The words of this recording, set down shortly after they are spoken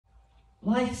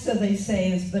Life, so they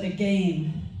say, is but a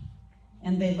game,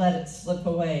 and they let it slip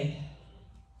away.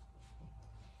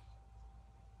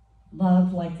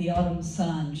 Love, like the autumn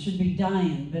sun, should be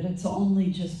dying, but it's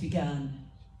only just begun.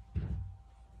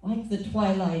 Like the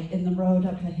twilight in the road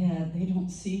up ahead, they don't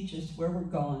see just where we're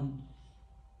going.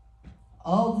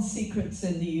 All the secrets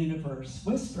in the universe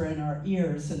whisper in our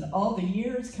ears, and all the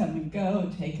years come and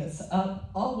go, take us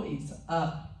up, always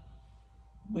up.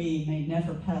 We may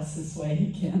never pass this way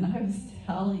again. I was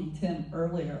telling Tim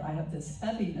earlier, I have this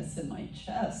heaviness in my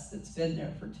chest that's been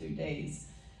there for 2 days.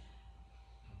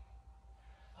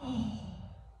 Oh,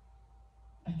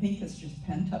 I think it's just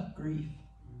pent-up grief.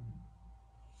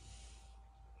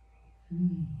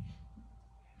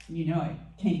 You know, I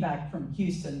came back from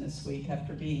Houston this week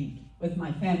after being with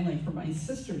my family for my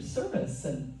sister's service,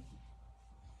 and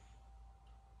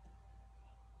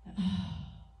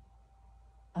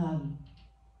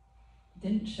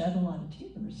didn't shed a lot of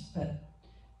tears, but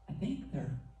I think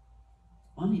they're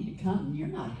wanting to come. You're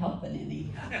not helping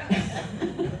any.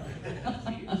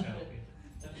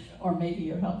 Or maybe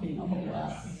you're helping a whole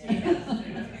lot.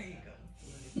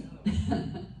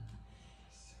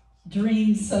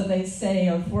 Dreams, so they say,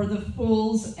 are for the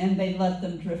fools, and they let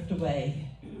them drift away.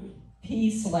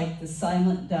 Peace, like the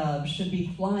silent dove, should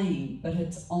be flying, but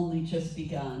it's only just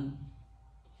begun.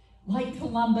 Like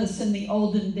Columbus in the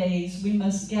olden days, we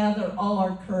must gather all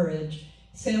our courage,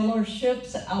 sail our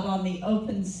ships out on the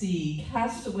open sea,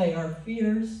 cast away our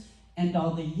fears, and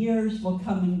all the years will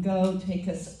come and go, take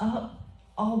us up,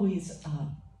 always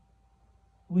up.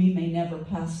 We may never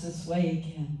pass this way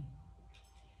again.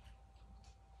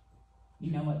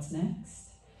 You know what's next?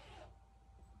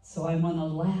 So I want to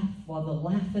laugh while the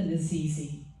laughing is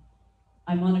easy.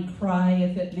 I want to cry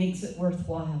if it makes it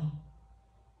worthwhile.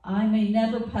 I may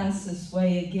never pass this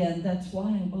way again. That's why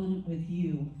I want it with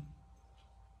you.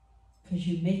 Because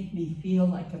you make me feel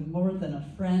like I'm more than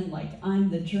a friend, like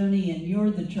I'm the journey and you're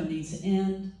the journey's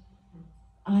end.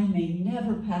 I may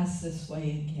never pass this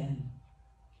way again.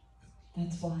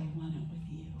 That's why I want it with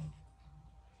you.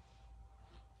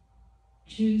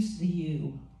 Choose the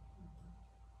you.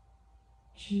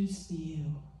 Choose the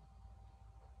you.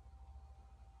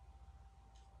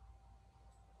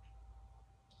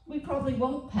 We probably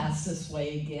won't pass this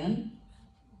way again,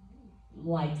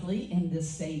 likely in this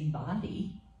same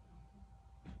body,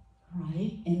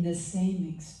 right? In this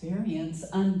same experience.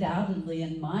 Undoubtedly,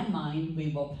 in my mind, we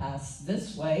will pass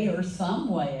this way or some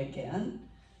way again.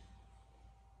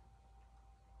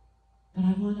 But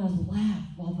I want to laugh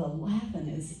while the laughing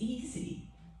is easy.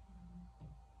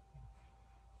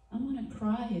 I want to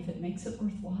cry if it makes it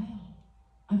worthwhile.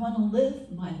 I want to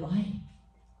live my life.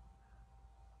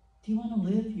 Do you want to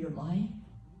live your life?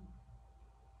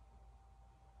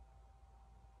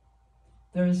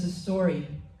 There is a story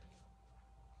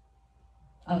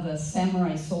of a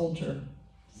samurai soldier,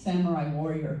 samurai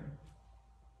warrior,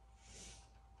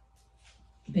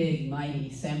 big,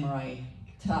 mighty samurai,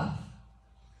 tough.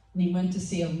 And he went to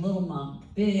see a little monk,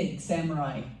 big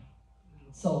samurai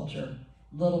soldier,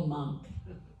 little monk.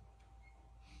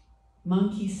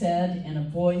 Monk, he said, in a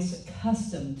voice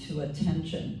accustomed to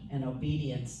attention and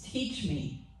obedience, teach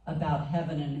me about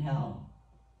heaven and hell.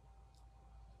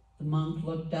 The monk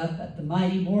looked up at the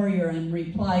mighty warrior and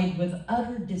replied with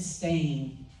utter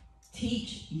disdain,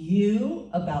 teach you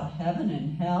about heaven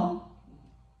and hell?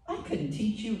 I couldn't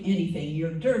teach you anything.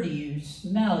 You're dirty, you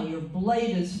smell, your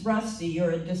blade is rusty,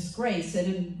 you're a disgrace,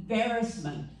 an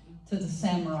embarrassment to the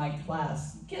samurai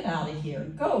class. Get out of here,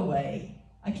 go away.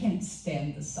 I can't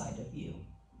stand the sight of you.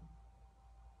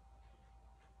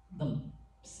 The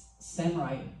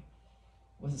samurai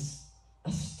was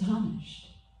astonished.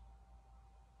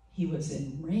 He was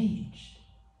enraged,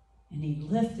 and he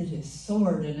lifted his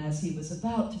sword, and as he was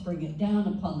about to bring it down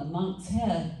upon the monk's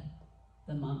head,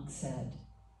 the monk said,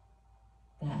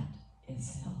 that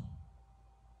is hell.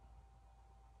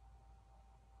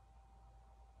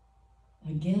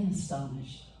 Again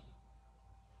astonished,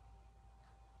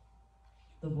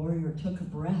 the warrior took a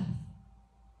breath,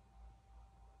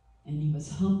 and he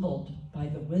was humbled by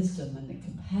the wisdom and the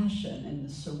compassion and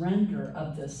the surrender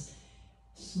of this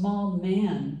small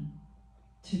man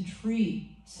to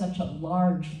treat such a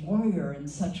large warrior in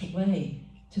such a way,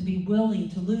 to be willing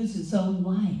to lose his own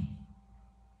life,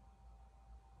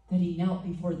 that he knelt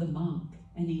before the monk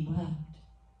and he wept.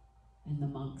 And the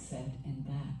monk said, and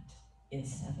that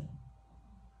is heaven.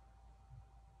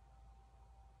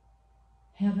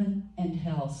 Heaven and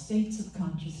hell, states of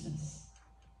consciousness.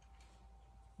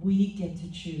 We get to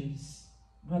choose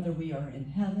whether we are in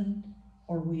heaven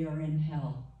or we are in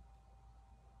hell.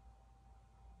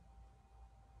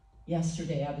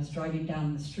 Yesterday, I was driving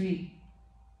down the street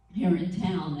here in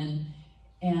town,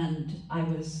 and I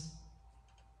was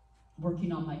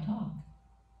working on my talk.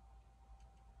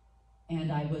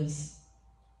 And I was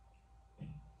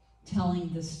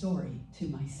telling the story to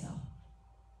myself.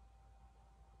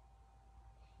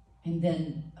 And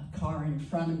then a car in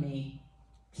front of me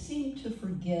seemed to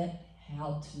forget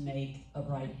how to make a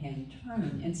right-hand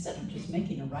turn. Instead of just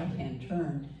making a right-hand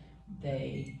turn,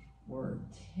 they were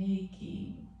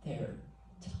taking their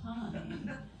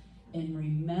time in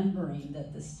remembering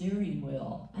that the steering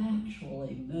wheel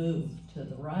actually moved to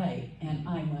the right. And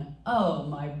I went, oh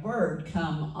my word,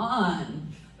 come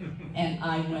on. And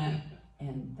I went,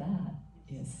 and that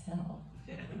is hell.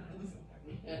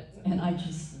 And I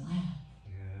just laughed.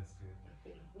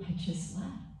 I just laughed.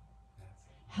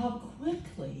 How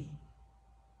quickly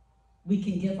we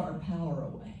can give our power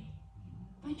away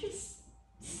by just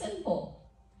simple,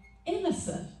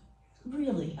 innocent,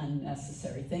 really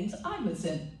unnecessary things. I was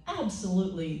in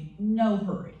absolutely no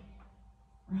hurry,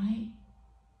 right?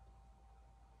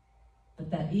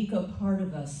 But that ego part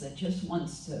of us that just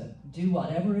wants to do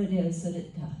whatever it is that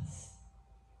it does,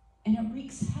 and it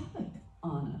wreaks havoc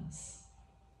on us.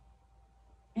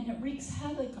 And it wreaks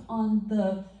havoc on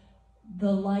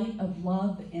the light of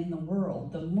love in the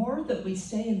world. The more that we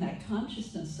stay in that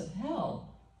consciousness of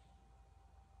hell,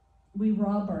 we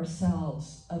rob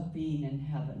ourselves of being in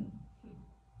heaven.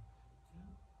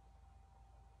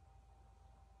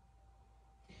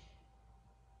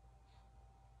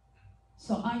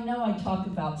 So I know I talk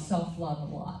about self-love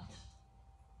a lot.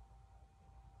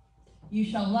 You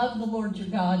shall love the Lord your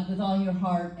God with all your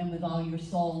heart and with all your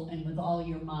soul and with all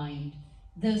your mind.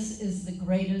 This is the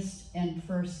greatest and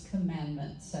first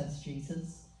commandment, says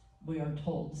Jesus. We are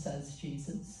told, says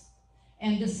Jesus.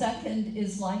 And the second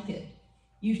is like it.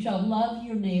 You shall love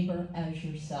your neighbor as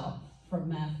yourself, from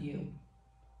Matthew.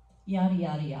 Yada,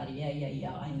 yada, yada,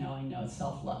 yeah. I know,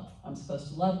 self-love. I'm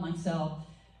supposed to love myself.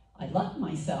 I love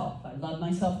myself. I love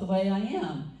myself the way I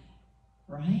am,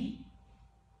 right?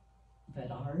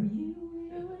 But are you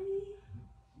really?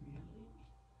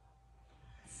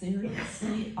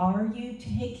 Seriously, are you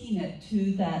taking it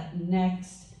to that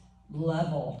next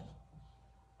level?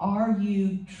 Are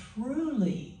you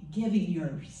truly giving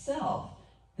yourself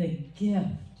the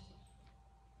gift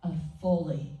of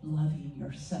fully loving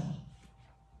yourself?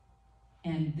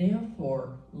 And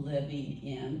therefore living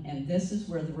in, and this is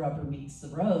where the rubber meets the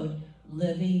road,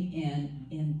 living in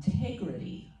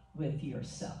integrity with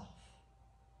yourself.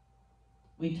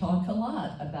 We talk a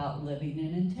lot about living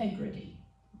in integrity,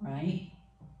 right?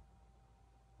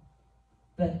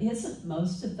 But isn't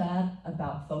most of that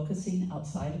about focusing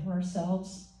outside of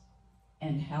ourselves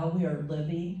and how we are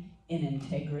living in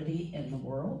integrity in the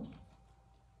world?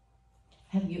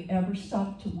 Have you ever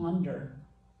stopped to wonder,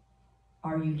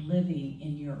 are you living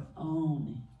in your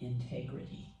own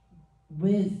integrity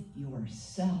with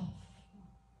yourself?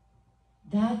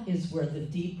 That is where the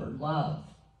deeper love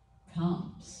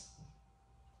comes.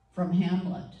 From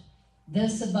Hamlet,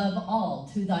 this above all,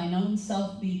 to thine own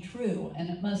self be true, and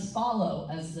it must follow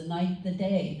as the night the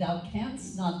day. Thou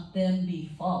canst not then be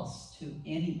false to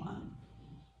anyone.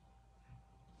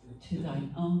 To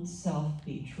thine own self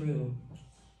be true.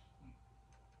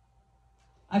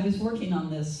 I was working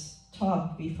on this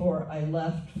talk before I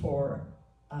left for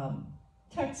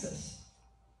Texas.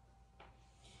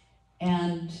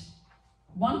 And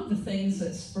one of the things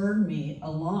that spurred me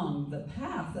along the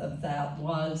path of that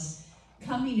was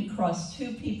coming across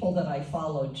two people that I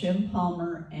follow, Jim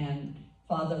Palmer and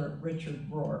Father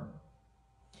Richard Rohr.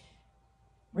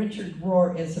 Richard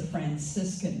Rohr is a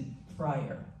Franciscan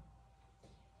friar,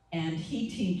 and he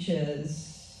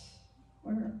teaches,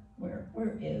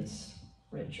 where is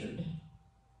Richard?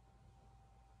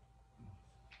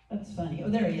 That's funny. Oh,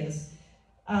 there he is.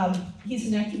 He's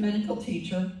an ecumenical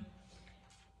teacher,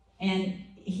 and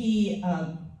he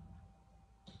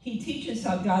teaches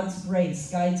how God's grace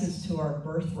guides us to our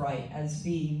birthright as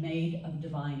being made of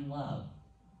divine love.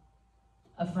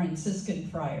 A Franciscan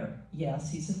friar.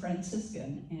 Yes, he's a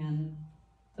Franciscan, and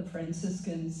the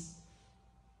Franciscans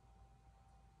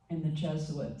and the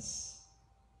Jesuits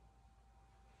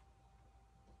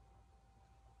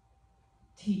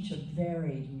teach a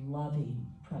very loving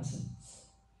presence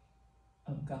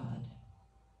of God.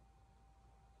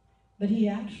 But he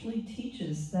actually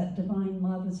teaches that divine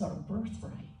love is our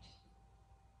birthright.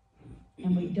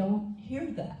 And we don't hear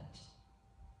that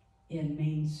in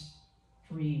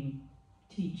mainstream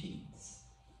teachings.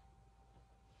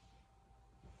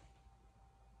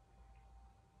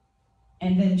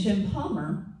 And then Jim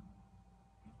Palmer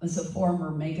was a former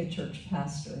megachurch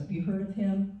pastor. Have you heard of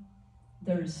him?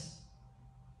 There's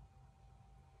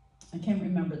I can't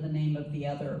remember the name of the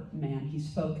other man. He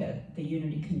spoke at the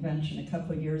Unity Convention a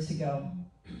couple of years ago.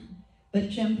 But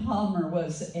Jim Palmer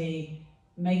was a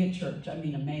mega church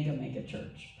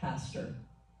pastor.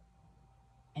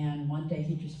 And one day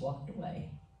he just walked away.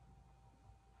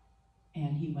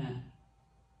 And he went,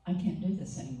 I can't do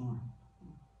this anymore.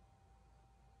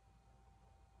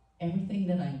 Everything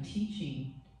that I'm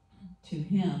teaching to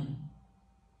him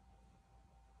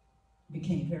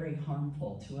became very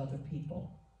harmful to other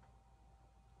people.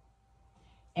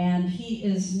 And he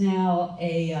is now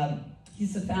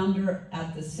he's the founder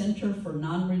at the Center for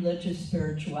Non-Religious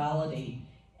Spirituality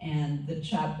and the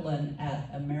chaplain at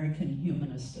American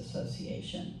Humanist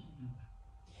Association.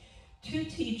 Two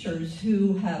teachers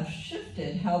who have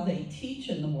shifted how they teach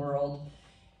in the world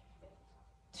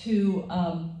to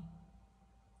a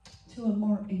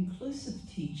more inclusive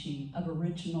teaching of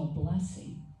original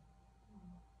blessing,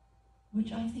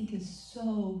 which I think is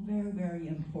so very, very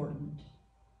important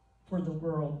for the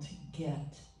world to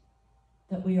get.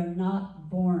 That we are not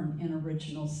born in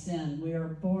original sin. We are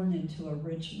born into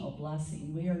original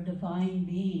blessing. We are divine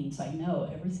beings. I know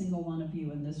every single one of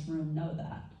you in this room know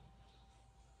that.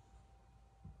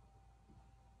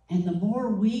 And the more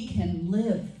we can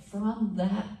live from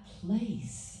that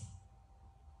place,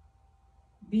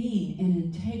 being in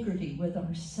integrity with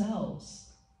ourselves,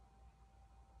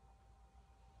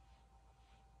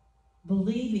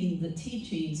 believing the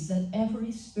teachings that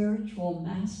every spiritual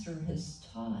master has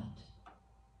taught,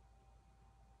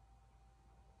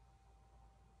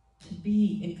 to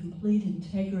be in complete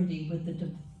integrity with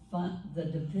the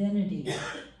divinity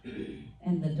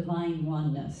and the divine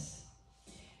oneness.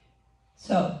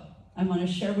 So, I want to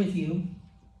share with you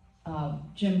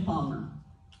Jim Palmer.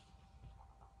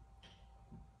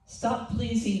 Stop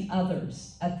pleasing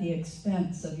others at the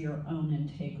expense of your own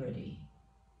integrity.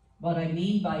 What I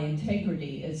mean by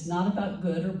integrity is not about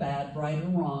good or bad, right or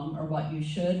wrong, or what you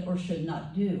should or should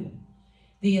not do.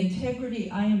 The integrity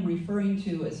I am referring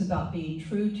to is about being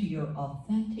true to your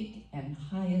authentic and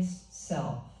highest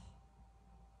self.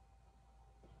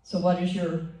 So what is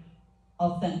your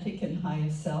authentic and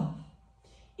highest self?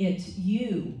 It's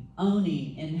you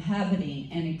owning, inhabiting,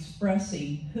 and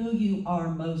expressing who you are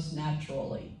most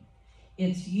naturally.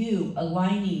 It's you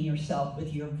aligning yourself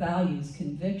with your values,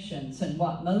 convictions, and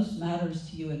what most matters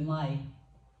to you in life.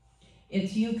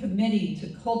 It's you committing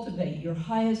to cultivate your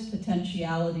highest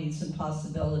potentialities and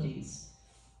possibilities.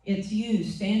 It's you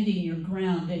standing your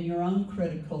ground in your own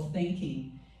critical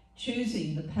thinking,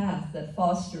 choosing the path that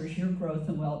fosters your growth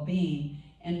and well-being,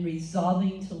 and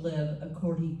resolving to live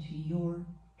according to your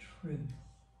truth.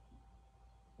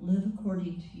 Live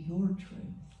according to your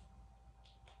truth.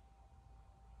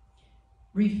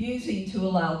 Refusing to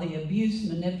allow the abuse,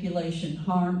 manipulation,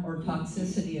 harm, or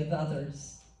toxicity of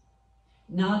others.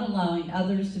 Not allowing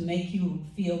others to make you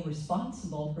feel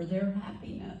responsible for their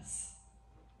happiness.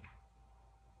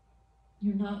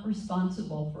 You're not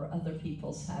responsible for other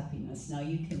people's happiness. Now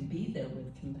you can be there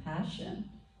with compassion,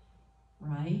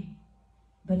 right?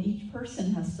 But each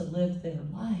person has to live their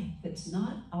life. It's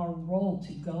not our role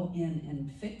to go in and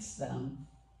fix them.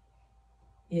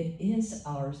 It is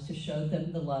ours to show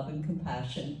them the love and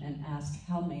compassion and ask,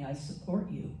 how may I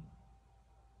support you?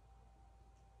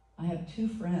 I have two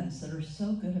friends that are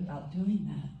so good about doing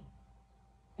that,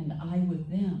 and I with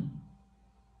them.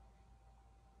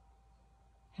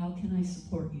 How can I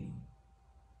support you?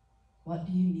 What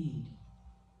do you need?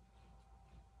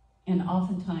 And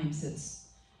oftentimes it's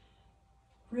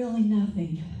really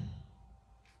nothing,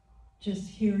 just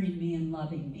hearing me and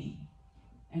loving me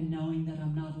and knowing that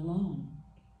I'm not alone,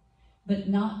 but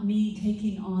not me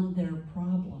taking on their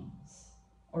problems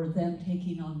or them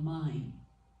taking on mine.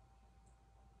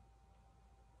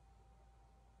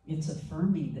 It's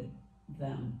affirming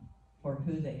them for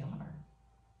who they are.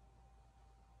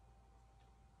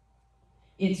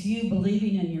 It's you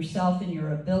believing in yourself and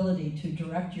your ability to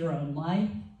direct your own life,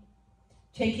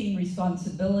 taking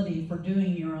responsibility for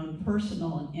doing your own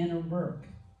personal and inner work.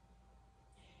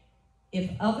 If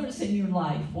others in your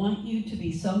life want you to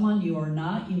be someone you are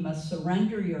not, you must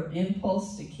surrender your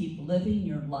impulse to keep living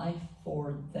your life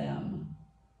for them.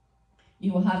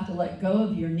 You will have to let go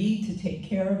of your need to take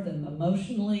care of them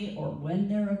emotionally or win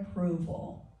their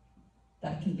approval.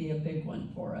 That can be a big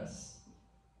one for us,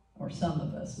 or some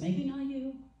of us. Maybe not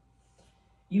you.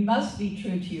 You must be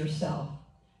true to yourself.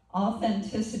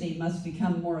 Authenticity must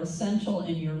become more essential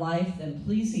in your life than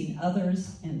pleasing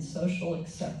others and social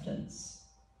acceptance.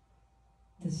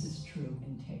 This is true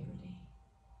integrity.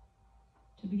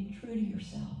 To be true to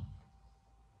yourself.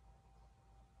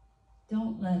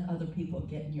 Don't let other people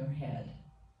get in your head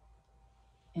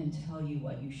and tell you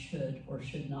what you should or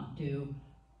should not do,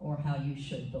 or how you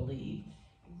should believe.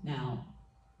 Now,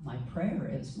 my prayer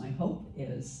is, my hope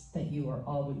is that you are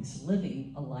always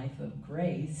living a life of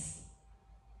grace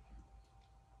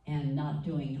and not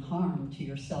doing harm to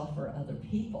yourself or other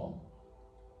people.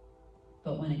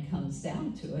 But when it comes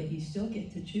down to it, you still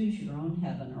get to choose your own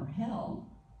heaven or hell,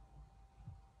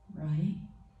 right?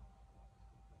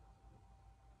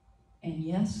 And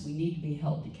yes, we need to be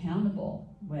held accountable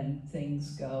when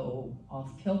things go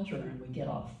off kilter and we get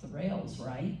off the rails,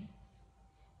 right?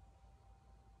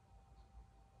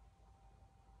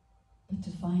 But to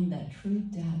find that true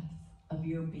depth of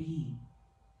your being,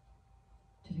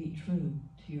 to be true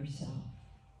to yourself.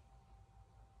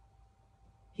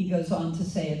 He goes on to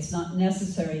say it's not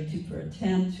necessary to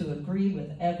pretend to agree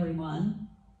with everyone.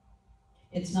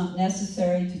 It's not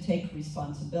necessary to take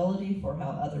responsibility for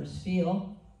how others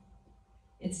feel.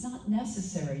 It's not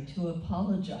necessary to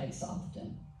apologize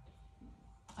often.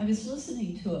 I was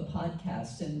listening to a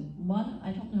podcast, and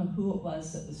I don't know who it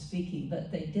was that was speaking,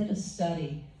 but they did a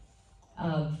study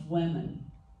of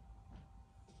women.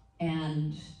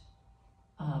 And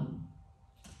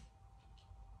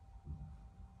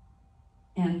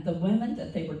the women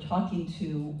that they were talking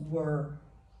to were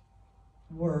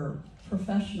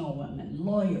professional women,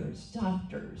 lawyers,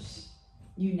 doctors,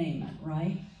 you name it,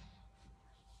 right?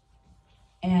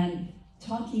 And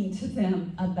talking to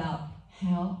them about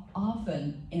how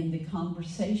often in the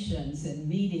conversations and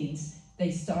meetings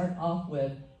they start off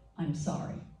with, "I'm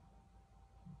sorry."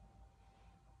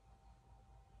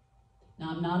 Now,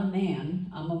 I'm not a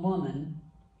man, I'm a woman.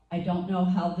 I don't know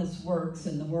how this works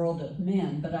in the world of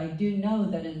men, but I do know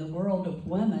that in the world of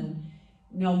women,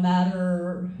 no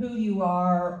matter who you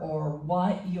are or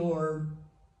what your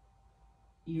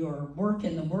work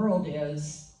in the world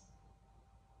is,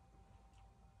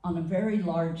 on a very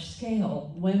large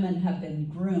scale, women have been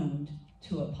groomed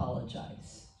to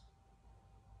apologize.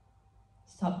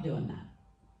 Stop doing that.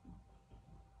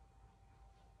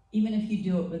 Even if you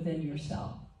do it within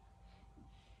yourself.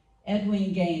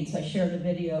 Edwin Gaines, I shared a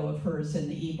video of hers in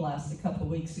the e-blast a couple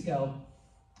weeks ago.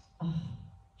 Oh,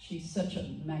 she's such a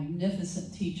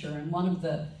magnificent teacher, and one of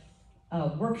the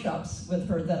workshops with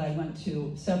her that I went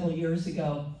to several years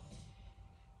ago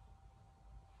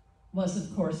was,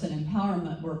 of course, an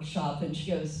empowerment workshop, and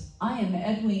she goes, "I am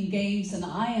Edwin Gaines, and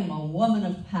I am a woman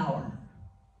of power,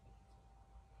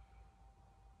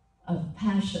 of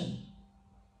passion,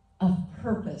 of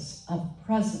purpose, of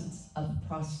presence, of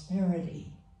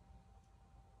prosperity."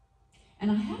 And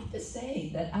I have to say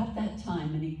that at that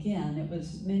time, and again, it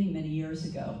was many, many years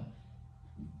ago,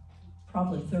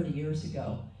 probably 30 years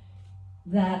ago,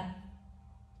 that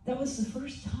was the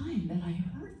first time that I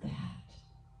heard that.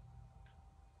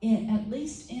 At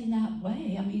least in that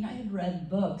way. I mean, I had read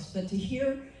books, but to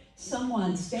hear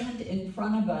someone stand in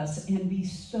front of us and be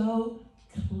so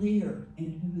clear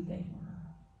in who they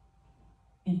were,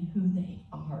 in who they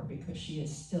are, because she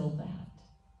is still that.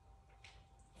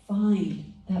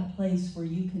 Find that place where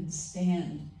you can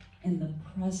stand in the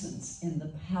presence, in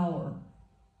the power,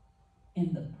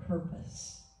 in the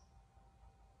purpose,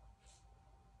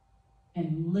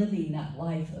 and living that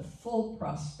life of full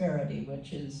prosperity,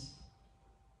 which is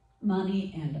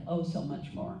money and oh so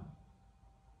much more,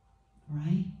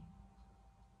 right?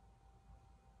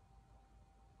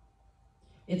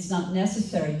 It's not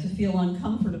necessary to feel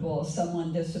uncomfortable if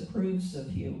someone disapproves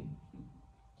of you.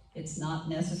 It's not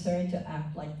necessary to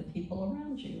act like the people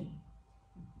around you.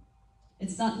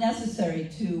 It's not necessary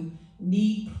to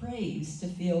need praise to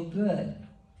feel good.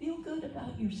 Feel good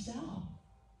about yourself.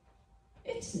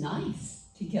 It's nice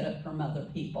to get it from other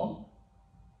people,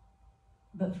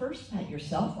 but first pat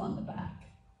yourself on the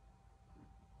back.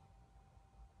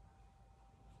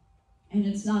 And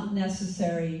it's not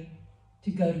necessary to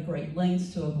go to great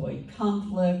lengths to avoid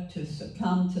conflict, to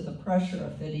succumb to the pressure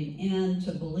of fitting in,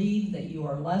 to believe that you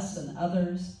are less than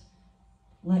others.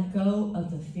 Let go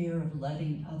of the fear of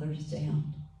letting others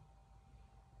down.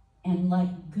 And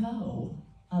let go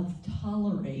of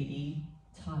tolerating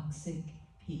toxic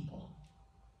people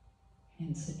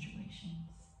and situations.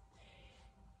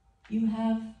 You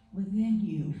have within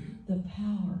you the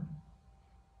power,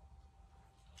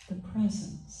 the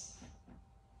presence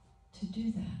to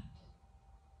do that.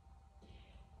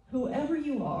 Whoever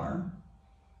you are,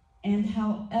 and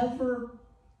however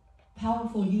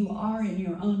powerful you are in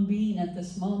your own being at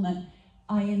this moment,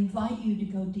 I invite you to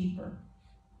go deeper.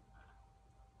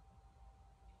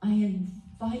 I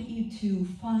invite you to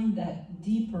find that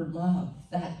deeper love,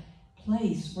 that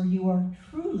place where you are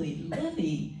truly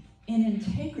living in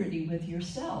integrity with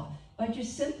yourself by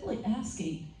just simply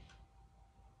asking,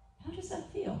 how does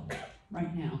that feel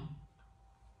right now?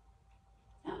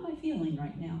 How am I feeling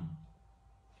right now?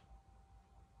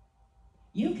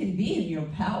 You can be in your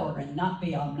power and not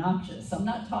be obnoxious. I'm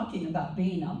not talking about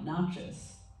being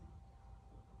obnoxious.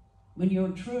 When you're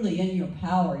truly in your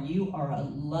power, you are a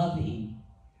loving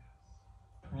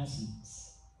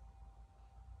presence.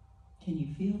 Can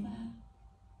you feel that?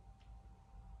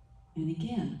 And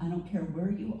again, I don't care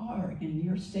where you are in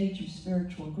your stage of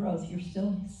spiritual growth, you're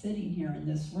still sitting here in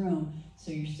this room,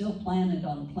 so you're still planted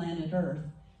on planet Earth.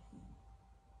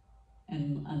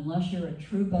 And unless you're a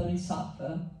true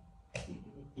bodhisattva,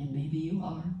 and maybe you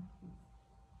are,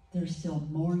 there's still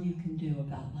more you can do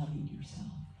about loving yourself.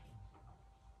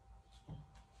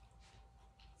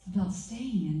 It's about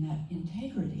staying in that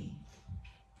integrity.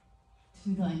 To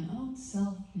thine own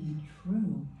self be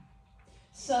true.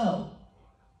 So,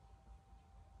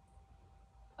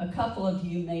 a couple of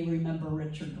you may remember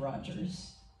Richard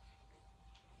Rogers.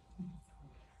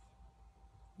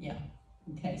 Yeah,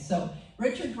 okay, so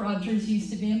Richard Rogers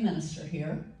used to be a minister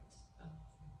here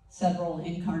several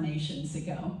incarnations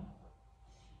ago.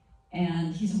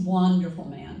 And he's a wonderful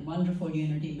man, wonderful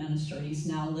unity minister. He's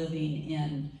now living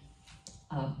in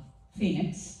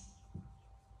Phoenix.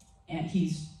 And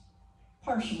he's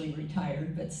partially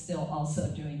retired, but still also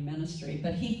doing ministry.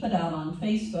 But he put out on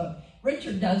Facebook,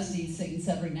 Richard does these things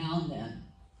every now and then.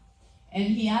 And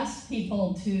he asked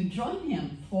people to join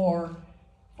him for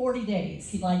 40 days.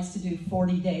 He likes to do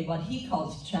 40-day, what he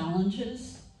calls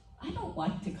challenges. I don't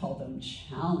like to call them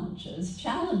challenges.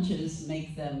 Challenges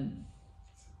make them,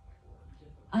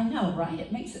 I know, right?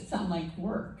 It makes it sound like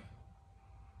work.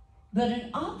 But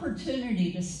an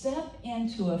opportunity to step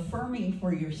into affirming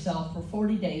for yourself for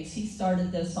 40 days. He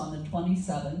started this on the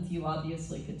 27th. You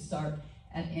obviously could start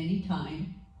at any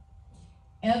time.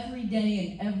 Every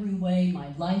day in every way,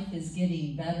 my life is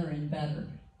getting better and better.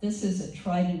 This is a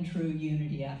tried and true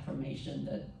unity affirmation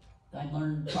that I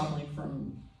learned probably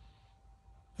from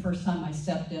first time I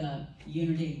stepped in a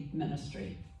unity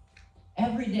ministry.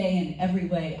 Every day in every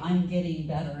way, I'm getting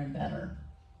better and better.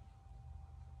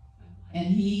 And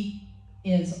he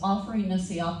is offering us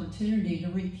the opportunity to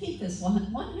repeat this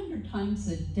 100 times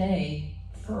a day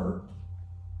for,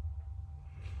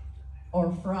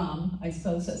 or from, I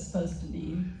suppose that's supposed to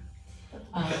mean,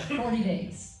 40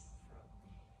 days.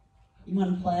 You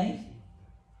want to play?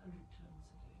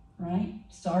 Right?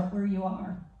 Start where you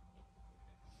are.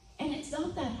 And it's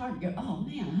not that hard. You're, oh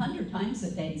man, 100 times a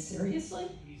day, seriously?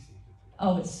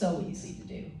 Oh, it's so easy to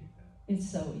do. It's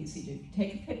so easy to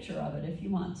take a picture of it if you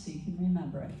want so you can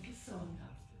remember it.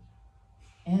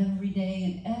 Every day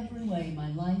in every way,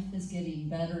 my life is getting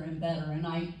better and better. And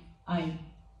I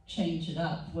change it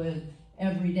up with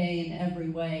every day in every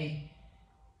way,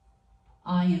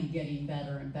 I am getting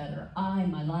better and better.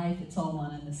 My life, it's all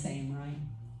one and the same, right?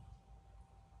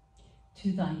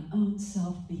 To thine own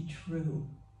self be true.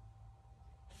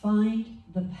 Find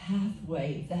the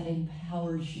pathway that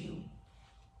empowers you,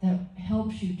 that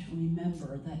helps you to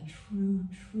remember that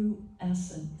true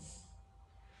essence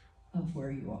of where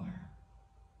you are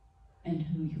and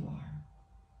who you are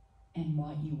and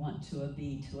what you want to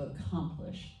be to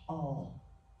accomplish all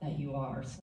that you are.